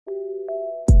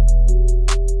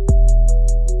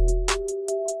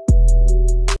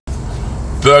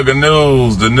Thugger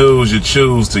News, the news you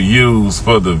choose to use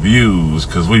for the views,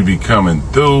 cause we be coming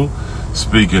through,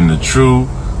 speaking the truth,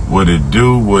 what it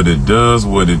do, what it does,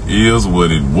 what it is,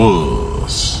 what it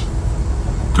was.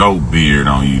 Goat beard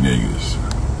on you niggas.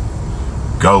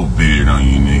 Goat beard on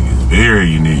you niggas. Very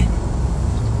unique.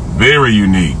 Very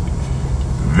unique.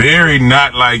 Very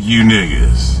not like you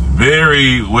niggas.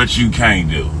 Very what you can't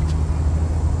do.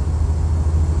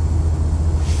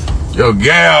 Yo,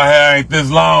 gal hair ain't this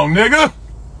long, nigga.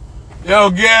 Yo,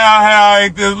 gal hair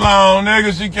ain't this long,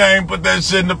 nigga. She can't put that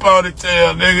shit in the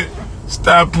ponytail, nigga.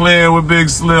 Stop playing with Big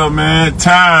Slim, man.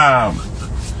 Time.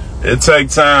 It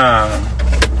takes time.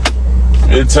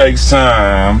 It takes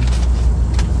time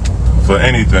for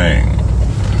anything.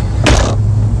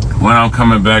 When I'm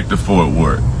coming back to Fort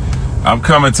Worth. I'm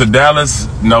coming to Dallas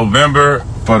November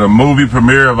for the movie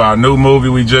premiere of our new movie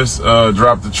we just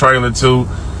dropped the trailer to.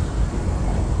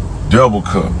 Double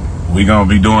Cup. We gonna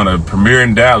be doing a premiere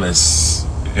in Dallas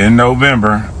in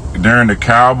November during the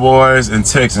Cowboys and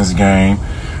Texans game.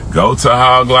 Go to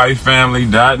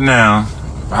hoglifefamily.now,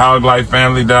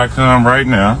 hoglifefamily.com right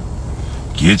now.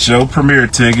 Get your premiere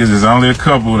tickets. There's only a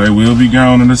couple. They will be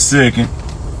gone in a second.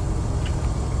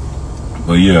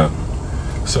 But yeah,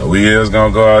 so we is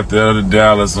gonna go out there to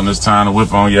Dallas when it's time to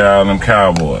whip on y'all them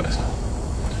Cowboys.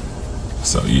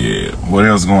 So yeah, what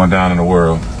else going down in the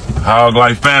world?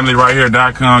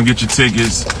 hoglifefamilyrighthere.com. Get your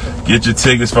tickets. Get your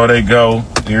tickets before they go.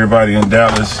 Everybody in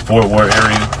Dallas, Fort Worth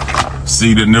area,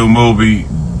 see the new movie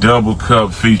Double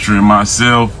Cup featuring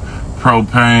myself,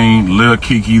 Propane, Lil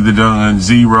Kiki the Don,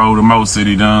 Zero the Mo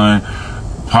City Don,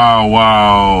 Pow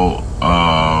Wow.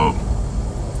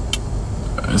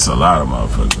 It's a lot of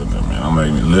motherfuckers in there, man. Don't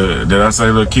make me did I say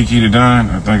Lil Kiki the Don?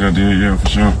 I think I did, yeah, for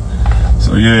sure.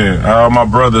 So yeah, all my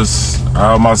brothers,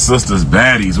 all my sisters,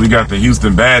 baddies. We got the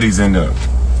Houston baddies in there.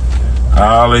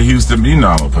 All the Houston, you know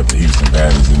I'm gonna put the Houston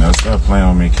baddies in there. Stop playing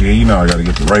with me, kid. You know I gotta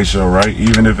get the ratio right,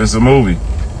 even if it's a movie.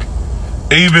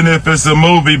 Even if it's a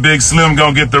movie, Big Slim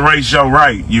gonna get the ratio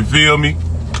right. You feel me?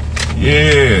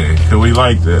 Yeah, cause we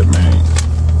like that,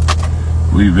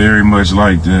 man. We very much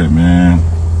like that, man.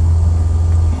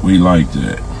 We like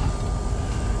that.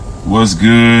 What's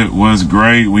good? What's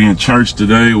great? We in church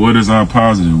today. What is our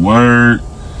positive word?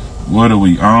 What are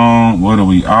we on? What are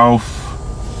we off?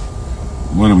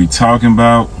 What are we talking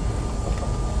about?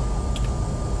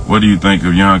 What do you think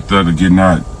of Young Thug getting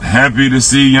out? Happy to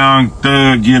see Young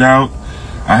Thug get out.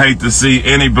 I hate to see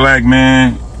any black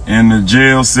man in the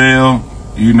jail cell,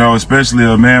 you know, especially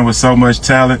a man with so much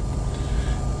talent.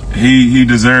 He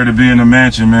deserved to be in the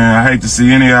mansion, man. I hate to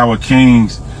see any of our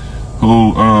kings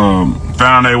who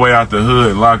found their way out the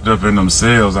hood locked up in them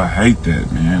cells. I hate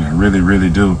that, man. I really, really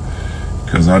do.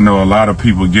 Because I know a lot of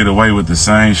people get away with the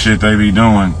same shit they be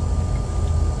doing.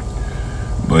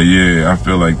 But yeah, I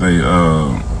feel like they,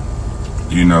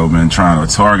 you know, been trying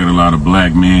to target a lot of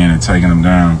black men and taking them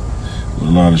down with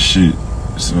a lot of shit.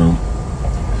 So,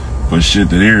 for shit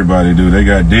that everybody do. They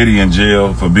got Diddy in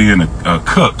jail for being a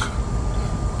cook.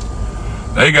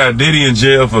 They got Diddy in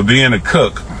jail for being a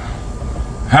cook.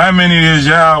 How many of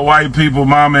y'all white people,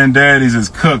 mama and daddies, is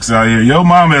cooks out here? Your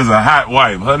mama is a hot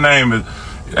wife. Her name is,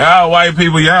 y'all white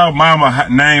people, y'all mama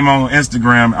name on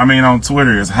Instagram, I mean on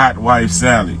Twitter is Hot Wife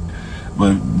Sally.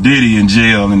 But Diddy in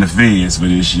jail in the feds for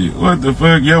this shit. What the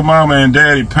fuck? Your mama and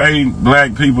daddy pay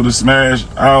black people to smash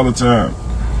all the time.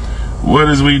 What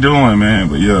is we doing, man?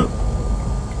 But yeah.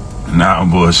 Nah,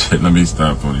 I'm bullshit. Let me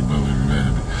stop funny,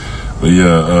 but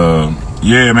yeah,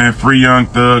 yeah, man, free Young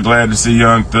Thug. Glad to see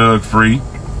Young Thug free.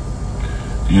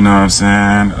 You know what I'm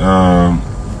saying?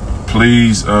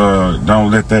 Please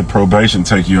don't let that probation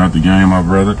take you out the game, my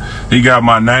brother. He got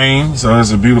my name, so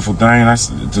it's a beautiful thing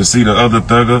to see the other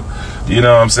Thugger, you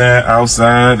know what I'm saying,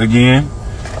 outside again.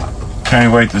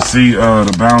 Can't wait to see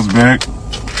the bounce back.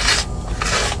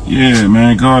 Yeah,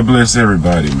 man, God bless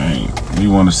everybody, man. We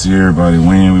want to see everybody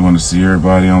win. We want to see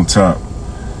everybody on top.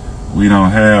 We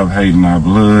don't have hate in our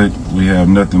blood. We have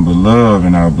nothing but love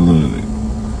in our blood.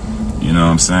 You know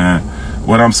what I'm saying?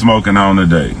 What I'm smoking on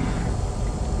today.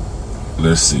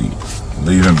 Let's see.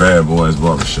 Leaving Bad Boys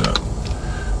Barbershop.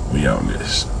 We on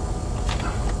this.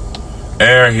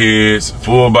 Airheads,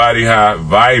 full body hot,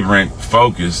 vibrant,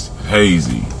 focused,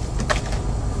 hazy.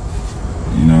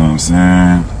 You know what I'm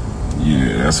saying?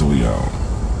 Yeah, that's what we on.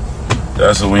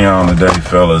 That's what we on today,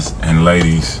 fellas and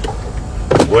ladies.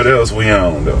 What else we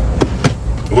on, though?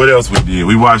 What else we did?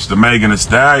 We watched the Megan Thee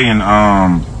Stallion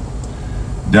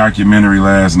documentary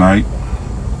last night.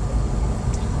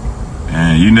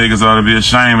 And you niggas ought to be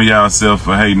ashamed of yourself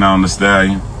for hating on the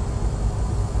Stallion.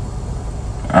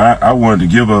 I wanted to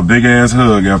give her a big ass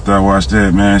hug after I watched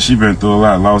that, man. She been through a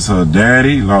lot. Lost her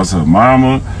daddy, lost her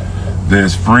mama,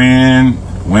 best friend,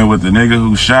 went with the nigga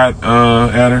who shot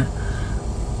at her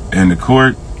in the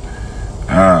court.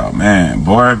 Oh man,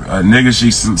 boy, a nigga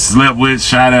she slept with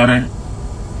shot at her.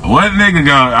 What nigga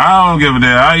go? I don't give a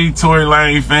damn. I eat Tory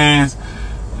Lanez fans.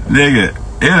 Nigga,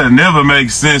 it'll never make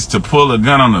sense to pull a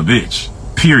gun on a bitch.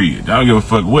 Period. I don't give a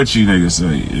fuck what you niggas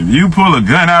say. If you pull a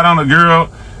gun out on a girl,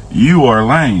 you are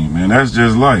lame, man. That's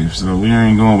just life. So we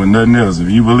ain't going with nothing else. If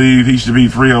you believe he should be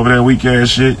free over that weak ass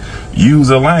shit, you's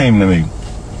a lame to me.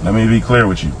 Let me be clear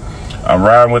with you. I'm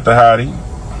riding with the hottie.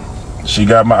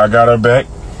 I got her back.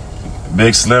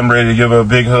 Big Slim ready to give her a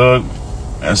big hug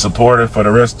and support her for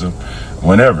the rest of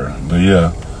whenever. But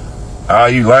yeah, all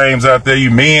you lames out there,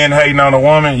 you men hating on a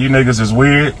woman, you niggas is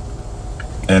weird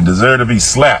and deserve to be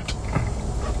slapped.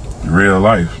 Real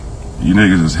life. You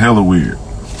niggas is hella weird.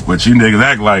 But you niggas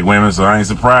act like women, so I ain't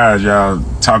surprised y'all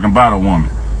talking about a woman.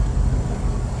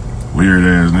 Weird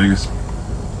ass niggas.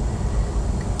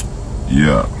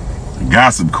 Yeah.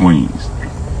 Gossip queens.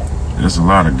 There's a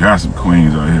lot of gossip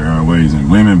queens out here always,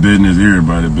 and women business,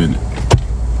 everybody business.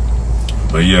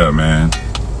 But yeah, man.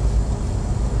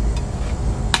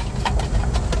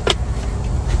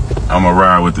 I'ma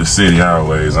ride with the city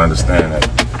always, understand that.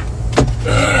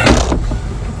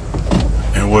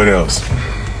 And what else?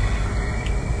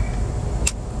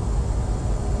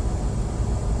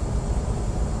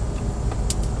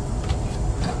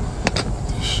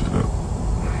 Shut up.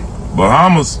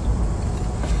 Bahamas.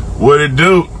 What it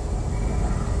do?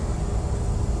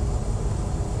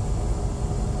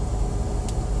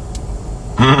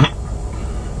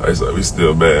 They say we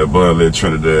still bad, but let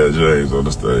Trinidad James on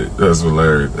the stage. That's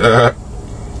hilarious.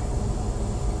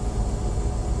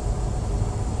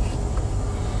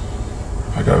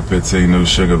 I got 15 new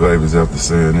sugar babies after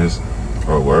saying this.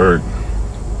 Oh, word.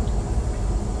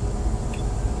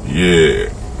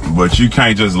 Yeah. But you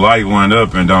can't just light one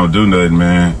up and don't do nothing,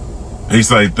 man. He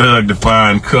say thug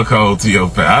define cook hole to your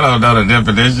face. I don't know the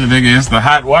definition, nigga. It's the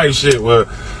hot wife shit where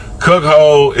cook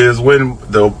hole is when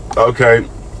the, okay,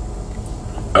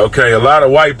 a lot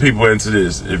of white people into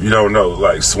this, if you don't know,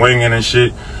 like swinging and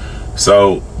shit.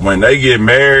 So when they get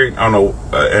married on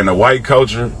in the white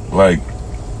culture, like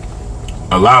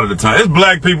a lot of the time, it's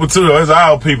black people too, though. It's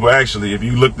all people actually. If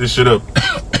you look this shit up,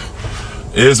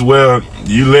 it's where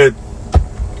you let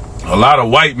a lot of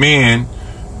white men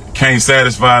can't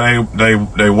satisfy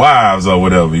they wives or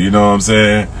whatever. You know what I'm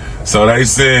saying? So they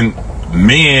send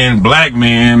men, black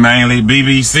men, mainly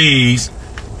BBCs,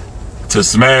 to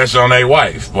smash on their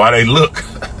wife while they look.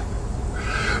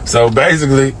 So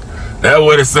basically, that's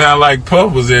what it sound like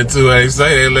Puff was into. They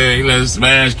say he let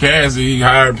smash Cassie. He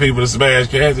hired people to smash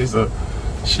Cassie. So,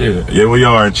 shit. Yeah, we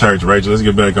are in church, Rachel. Let's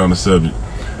get back on the subject.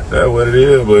 That's what it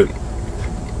is, but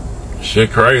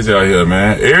shit crazy out here,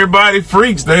 man. Everybody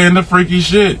freaks. They into freaky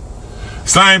shit.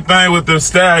 Same thing with the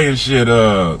Stallion shit.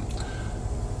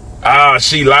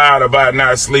 She lied about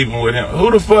not sleeping with him.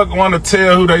 Who the fuck want to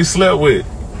tell who they slept with?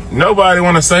 Nobody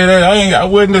want to say that. I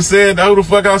wouldn't have said who the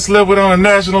fuck I slept with on a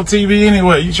national TV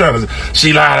anyway. You trying to say,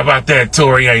 she lied about that,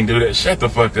 Tory ain't do that. Shut the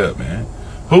fuck up, man.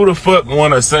 Who the fuck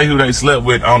want to say who they slept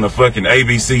with on the fucking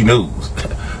ABC News?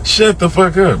 Shut the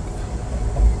fuck up.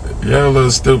 Y'all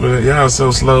little stupid. Y'all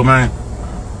so slow, man.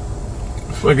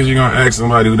 The fuck is you gonna ask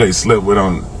somebody who they slept with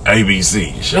on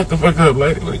ABC? Shut the fuck up,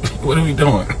 lady. What are we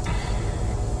doing?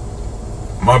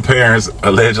 My parents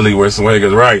allegedly were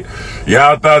swingers, right?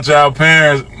 Y'all thought y'all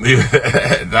parents,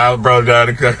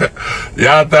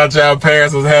 y'all thought y'all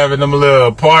parents was having them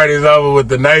little parties over with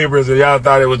the neighbors, and y'all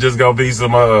thought it was just gonna be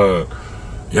some,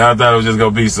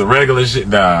 regular shit.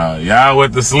 Nah, y'all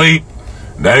went to sleep.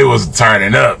 They was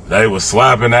turning up. They was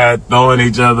swapping out, throwing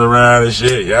each other around and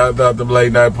shit. Y'all thought the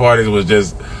late night parties was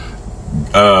just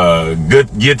good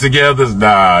get-togethers.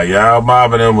 Nah, y'all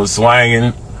mobbing them was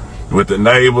swinging with the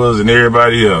neighbors and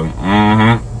everybody else.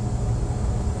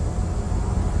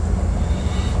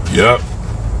 Yep.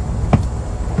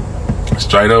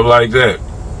 Straight up like that.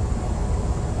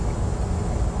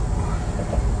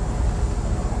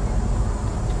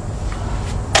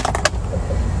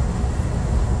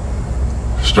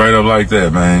 Straight up like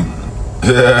that, man.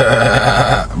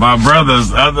 My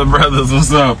brothers, other brothers,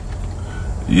 what's up?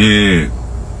 Yeah.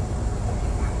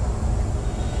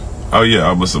 Oh yeah,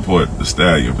 I would support the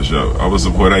Stallion for sure. I would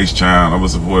support H-Town. I would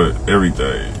support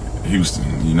everything.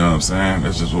 Houston, you know what I'm saying?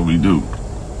 That's just what we do.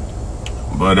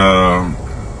 But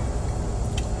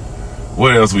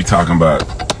what else we talking about?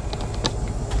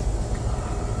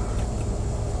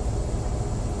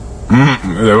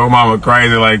 My mama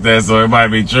crazy like that, so it might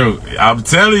be true. I'm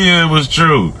telling you it was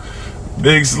true.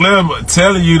 Big Slim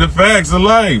telling you the facts of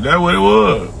life. That's what it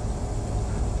was.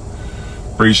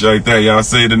 Appreciate that. Y'all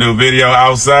see the new video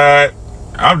outside?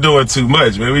 I'm doing too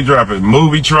much, man. We dropping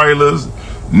movie trailers,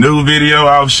 new video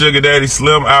off Sugar Daddy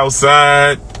Slim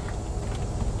outside.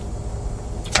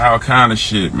 All kind of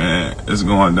shit, man. It's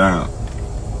going down.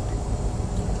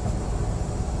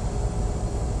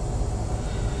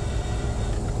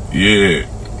 Yeah.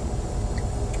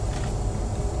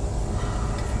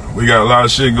 We got a lot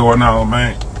of shit going on,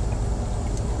 man.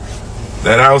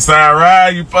 That outside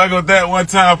ride, you fuck with that one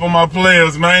time for my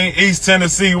players, man. East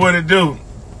Tennessee, what it do?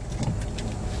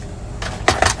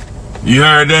 You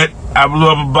heard that? I blew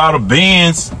up about a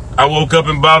Benz. I woke up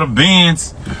and bought a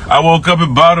Benz. I woke up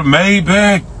and bought a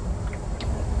Maybach.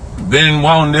 Been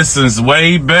wanting this since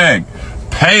way back.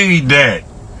 Paid that.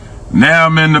 Now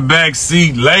I'm in the back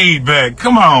seat, laid back.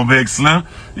 Come on, Big Slim.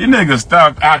 You niggas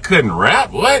thought I couldn't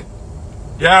rap? What?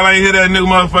 Y'all ain't hear that new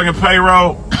motherfucking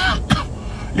payroll?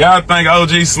 Y'all think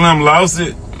OG Slim lost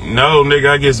it? No, nigga,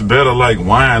 I get better like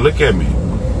wine. Look at me.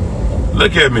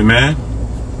 Look at me, man.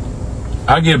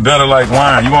 I get better like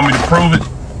wine. You want me to prove it?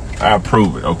 I'll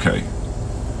prove it. Okay.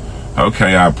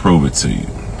 Okay, I'll prove it to you.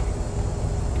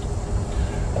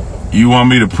 You want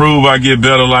me to prove I get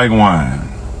better like wine?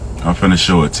 I'm finna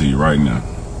show it to you right now.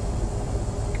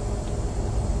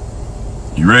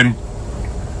 You ready?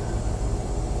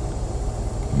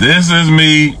 This is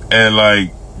me at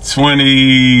like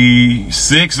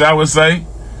 26, I would say.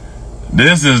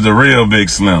 This is the real Big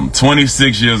Slim,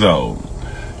 26 years old.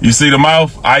 You see the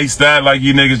mouth iced out like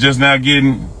you niggas just now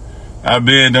getting? I've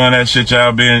been doing that shit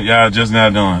y'all just now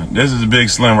doing. This is a Big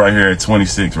Slim right here at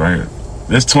 26 right here.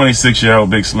 This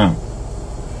 26-year-old Big Slim.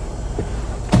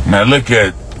 Now look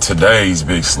at today's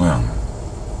Big Slim.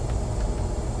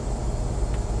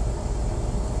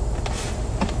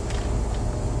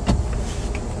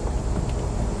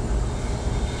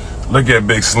 Look at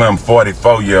Big Slim,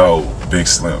 44-year-old Big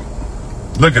Slim.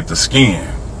 Look at the skin.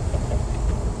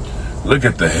 Look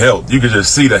at the health. You can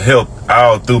just see the health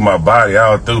all through my body,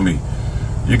 all through me.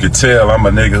 You can tell I'm a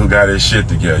nigga who got his shit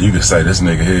together. You can say this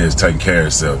nigga here is taking care of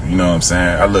himself. You know what I'm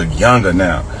saying? I look younger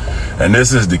now. And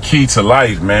this is the key to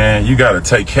life, man. You got to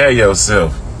take care of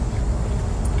yourself.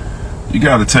 You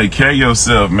got to take care of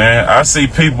yourself, man. I see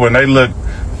people and they look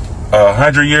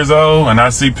 100 years old, and I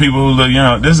see people who look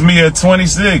young. This is me at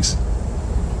 26.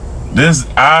 This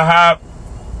IHOP,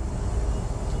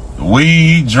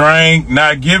 weed, drink,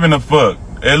 not giving a fuck.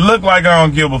 It look like I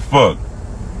don't give a fuck.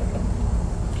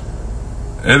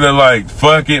 It look like,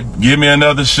 fuck it, give me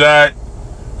another shot.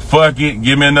 Fuck it,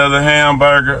 give me another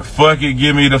hamburger. Fuck it,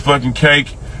 give me the fucking cake.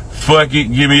 Fuck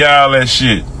it, give me all that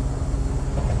shit.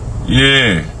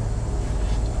 Yeah.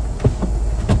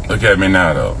 Look at me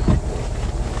now, though.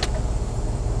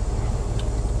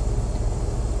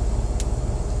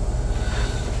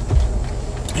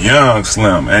 Young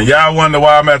Slim. And y'all wonder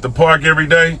why I'm at the park every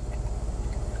day?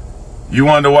 You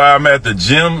wonder why I'm at the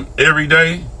gym every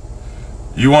day?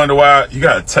 You wonder why? You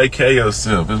gotta take care of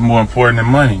yourself. It's more important than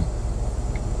money.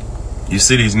 You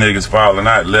see these niggas falling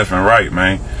out left and right,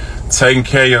 man. Taking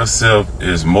care of yourself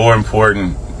is more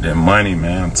important than money,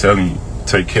 man. I'm telling you,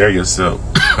 take care of yourself.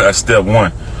 That's step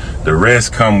one. The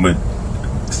rest come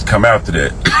after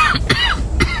that.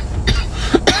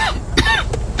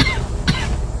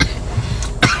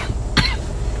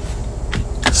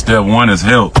 Step one is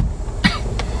health.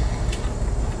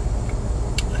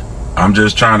 I'm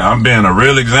being a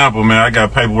real example, man. I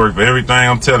got paperwork for everything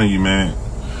I'm telling you, man.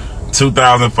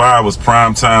 2005 was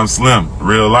prime time Slim,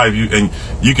 real life. You can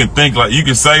think like, you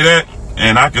can say that,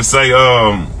 and I can say,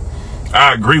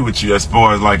 I agree with you as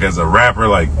far as like as a rapper,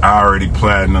 like I already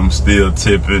platinum, still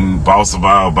tipping, boss of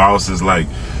all bosses. Like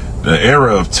the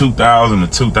era of 2000 to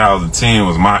 2010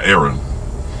 was my era.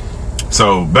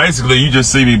 So basically, you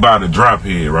just see me buy the drop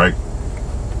here, right?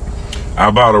 I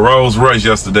bought a Rolls Royce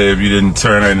yesterday. If you didn't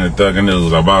turn that into Thugger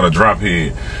News, I bought a drop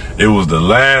head. It was the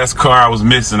last car I was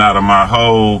missing out of my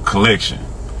whole collection.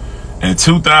 In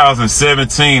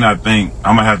 2017, I think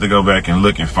I'm gonna have to go back and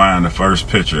look and find the first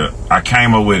picture I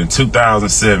came up with in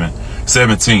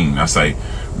 2017. I say,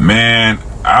 man,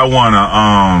 I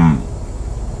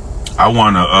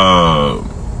wanna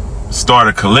start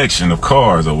a collection of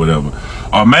cars or whatever.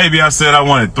 Or maybe I said I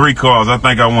wanted 3 cars. I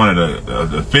think I wanted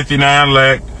a 59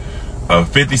 Lac, a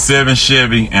 57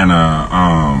 Chevy, and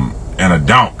a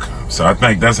Donk. So I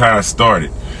think that's how I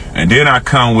started. And then I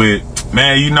come with,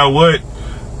 man, you know what?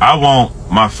 I want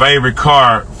my favorite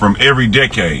car from every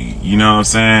decade. You know what I'm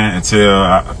saying? Until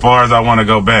as far as I want to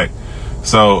go back.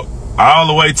 So all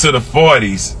the way to the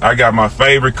 40s, I got my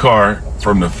favorite car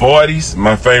from the 40s,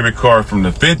 my favorite car from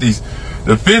the 50s.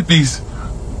 The 50s,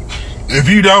 If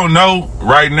you don't know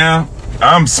right now,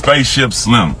 I'm Spaceship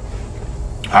Slim.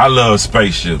 I love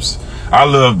spaceships. I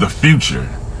love the future.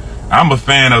 I'm a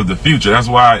fan of the future. That's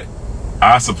why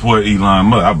I support Elon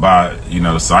Musk. I buy, the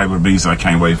Cyber Beast. I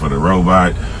can't wait for the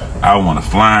robot. I want a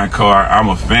flying car. I'm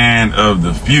a fan of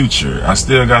the future. I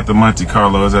still got the Monte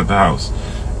Carlos at the house.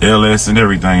 LS and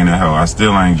everything in the hell. I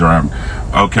still ain't driving.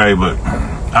 Okay, but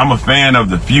I'm a fan of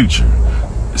the future.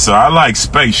 So I like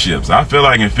spaceships. I feel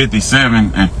like in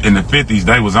 57, in the 50s,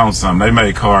 they was on something. They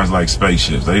made cars like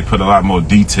spaceships. They put a lot more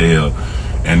detail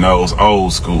in those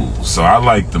old schools. So I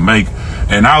like to make,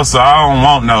 and also I don't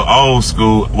want no old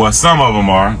school. Well, some of them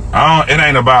are. It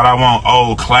ain't about I want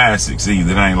old classics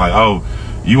either. It ain't like, oh,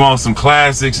 you want some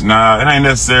classics? Nah, it ain't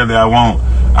necessarily I want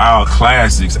all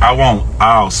classics. I want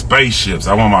all spaceships.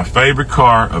 I want my favorite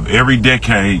car of every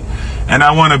decade, and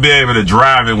I want to be able to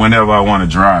drive it whenever I want to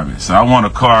drive it. So I want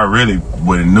a car really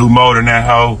with a new motor in that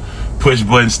hoe, push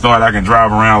button start. I can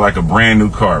drive around like a brand new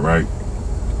car, right?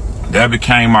 That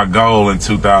became my goal in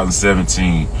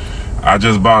 2017. I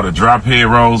just bought a drop head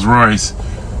Rolls Royce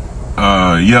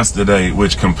yesterday,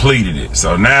 which completed it.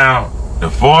 So now the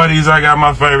 40s, I got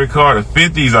my favorite car. The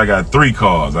 50s, I got 3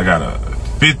 cars. I got a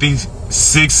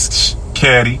 56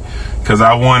 Caddy, because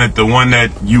I wanted the one that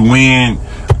you win.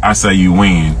 I say you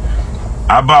win.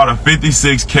 I bought a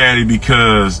 56 Caddy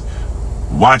because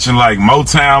watching like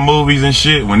Motown movies and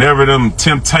shit, whenever them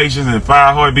Temptations and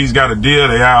Fire Heartbeats got a deal,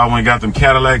 they all went and got them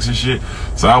Cadillacs and shit.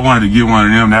 So I wanted to get one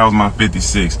of them. That was my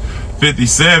 56.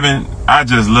 57, I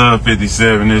just love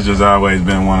 57. It's just always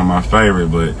been one of my favorite,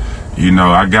 but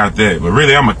I got that. But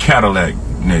really, I'm a Cadillac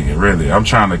nigga, really. I'm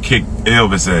trying to kick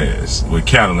Elvis ass with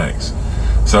Cadillacs.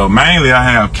 So mainly I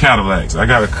have Cadillacs. I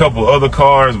got a couple other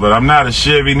cars, but I'm not a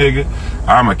Chevy nigga.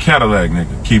 I'm a Cadillac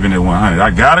nigga, keeping it 100. I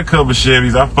got a couple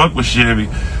Chevys. I fuck with Chevy,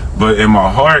 but in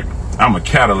my heart, I'm a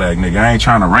Cadillac nigga. I ain't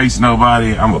trying to race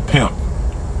nobody. I'm a pimp.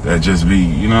 That just be,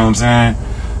 you know what I'm saying?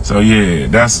 So yeah,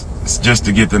 that's just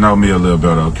to get to know me a little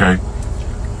better, okay?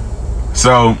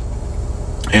 So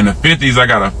in the 50s, I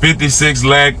got a 56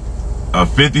 Lac, a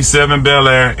 57 Bel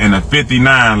Air, and a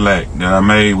 59 Lac that I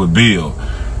made with Bill.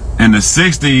 In the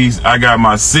 60s, I got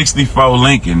my 64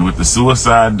 Lincoln with the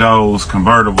Suicide Doors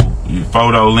convertible,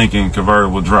 photo Lincoln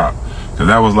convertible drop. Cause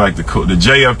that was like the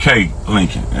JFK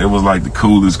Lincoln. It was like the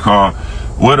coolest car.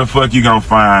 Where the fuck you gonna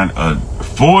find a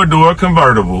 4-door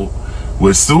convertible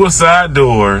with suicide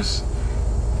doors?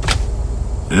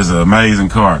 It's an amazing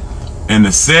car. In the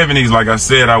 70s, like I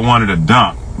said, I wanted a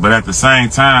dump. But at the same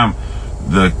time,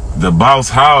 the Boss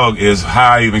Hog is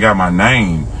how I even got my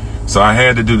name. So I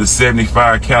had to do the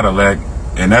 75 Cadillac,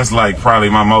 and that's like probably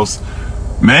my most,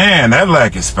 man, that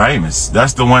Lac is famous.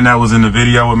 That's the one that was in the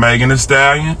video with Megan Thee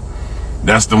Stallion.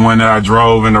 That's the one that I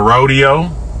drove in the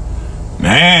rodeo.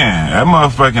 Man, that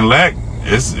motherfucking Lac,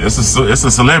 it's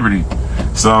a celebrity.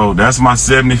 So that's my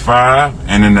 75.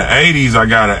 And in the 80s, I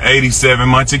got an 87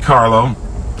 Monte Carlo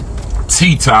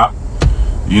T-top.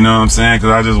 You know what I'm saying?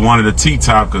 Because I just wanted a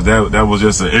T-top, because that was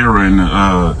just an era in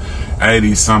the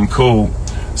 80s, something cool.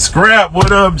 Scrap,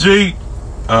 what up, G?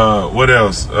 What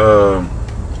else? The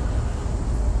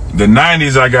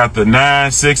 90s, I got the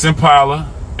 9.6 Impala,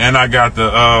 and I got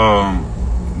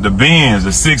the Benz,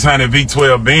 the 600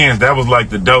 V12 Benz. That was like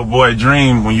the dope boy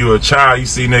dream. When you were a child, you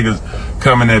see niggas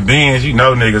coming at Benz. You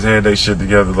know niggas had their shit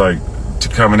together, like to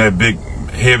come in that big,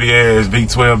 heavy ass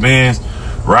V12 Benz,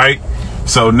 right?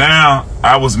 So now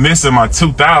I was missing my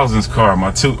 2000s car,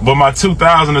 my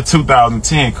 2000 to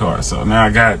 2010 car. So now I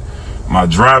got my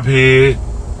drop head,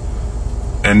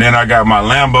 and then I got my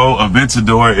Lambo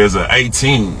Aventador is an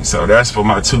 18. So that's for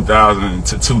my 2000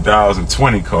 to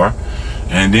 2020 car.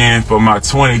 And then for my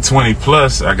 2020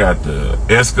 plus, I got the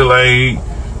Escalade,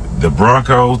 the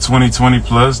Bronco 2020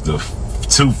 plus, the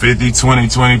 250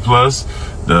 2020 plus,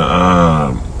 the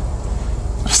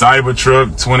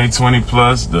Cybertruck 2020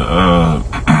 plus, the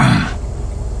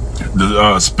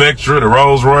Spectra, the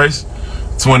Rolls Royce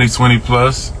 2020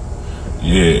 plus.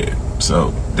 Yeah,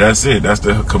 so that's it. That's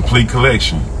the complete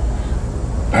collection.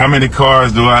 How many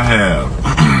cars do I have?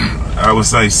 I would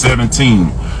say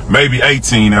 17, maybe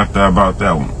 18 after I bought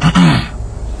that one.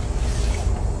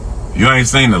 You ain't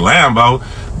seen the Lambo.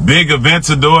 Big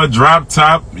Aventador, drop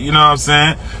top, you know what I'm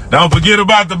saying? Don't forget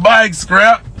about the bike,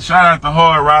 Scrap. Shout out to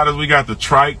Hard Riders. We got the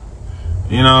Trike,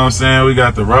 you know what I'm saying? We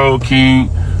got the Road King.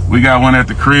 We got one at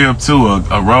the crib too,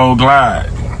 a Road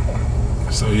Glide.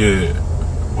 So yeah,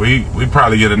 we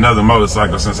probably get another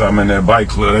motorcycle since I'm in that bike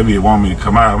club. They be want me to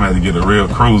come out. I'm gonna have to get a real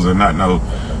cruiser, not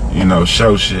no,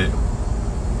 show shit.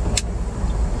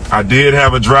 I did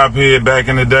have a drop head back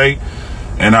in the day,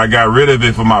 and I got rid of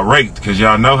it for my rate, because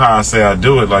y'all know how I say I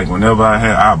do it. Like whenever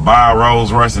I buy a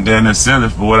Rolls Royce and then sell it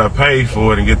for what I paid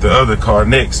for it and get the other car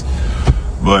next.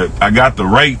 But I got the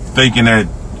rate thinking that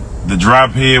the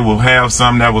drop here will have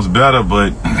something that was better,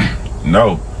 but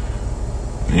no.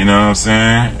 You know what I'm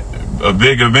saying? A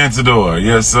big Aventador,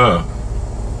 yes sir.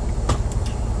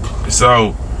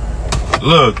 So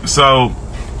look, so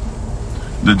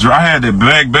I had to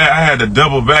I had to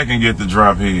double back and get the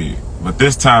drop head. But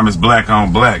this time it's black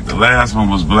on black. The last one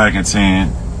was black and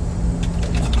tan.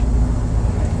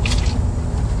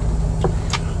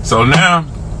 So now,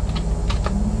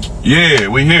 yeah,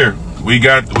 we here. We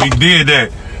did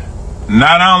that.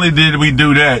 Not only did we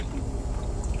do that,